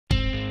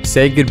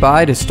Say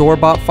goodbye to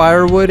store-bought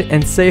firewood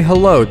and say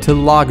hello to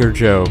Logger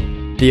Joe,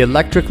 the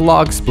electric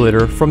log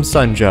splitter from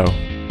Sun Joe.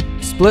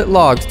 Split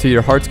logs to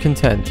your heart's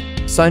content.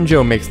 Sun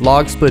Joe makes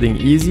log splitting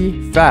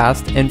easy,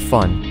 fast, and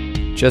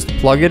fun. Just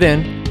plug it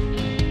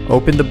in,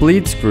 open the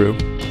bleed screw,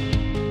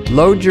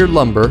 load your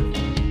lumber,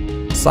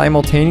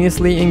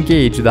 simultaneously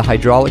engage the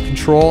hydraulic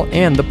control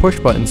and the push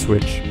button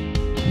switch.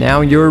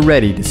 Now you're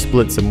ready to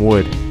split some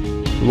wood.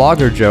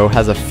 Logger Joe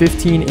has a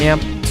 15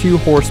 amp 2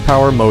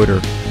 horsepower motor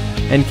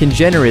and can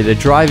generate a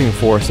driving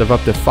force of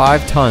up to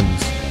 5 tons.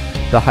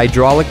 The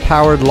hydraulic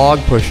powered log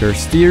pusher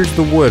steers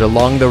the wood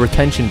along the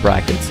retention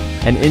brackets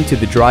and into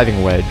the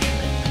driving wedge.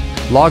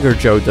 Logger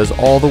Joe does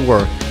all the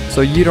work,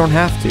 so you don't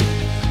have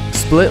to.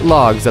 Split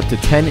logs up to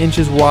 10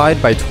 inches wide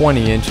by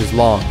 20 inches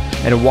long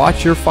and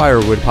watch your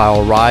firewood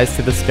pile rise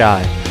to the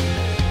sky.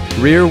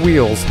 Rear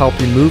wheels help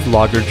you move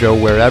Logger Joe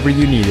wherever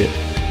you need it,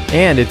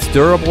 and its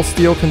durable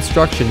steel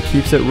construction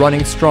keeps it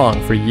running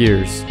strong for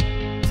years.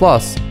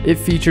 Plus, it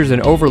features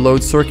an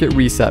overload circuit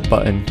reset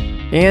button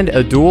and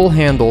a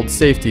dual-handled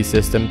safety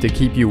system to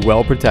keep you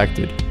well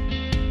protected.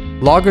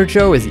 Logger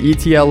Joe is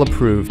ETL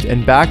approved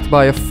and backed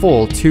by a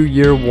full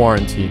 2-year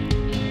warranty.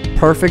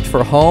 Perfect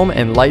for home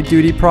and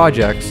light-duty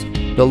projects,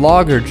 the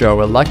Logger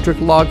Joe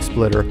electric log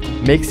splitter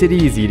makes it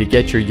easy to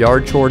get your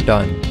yard chore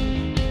done.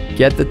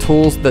 Get the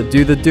tools that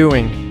do the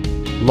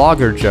doing.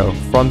 Logger Joe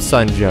from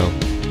Sun Joe.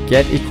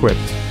 Get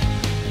equipped.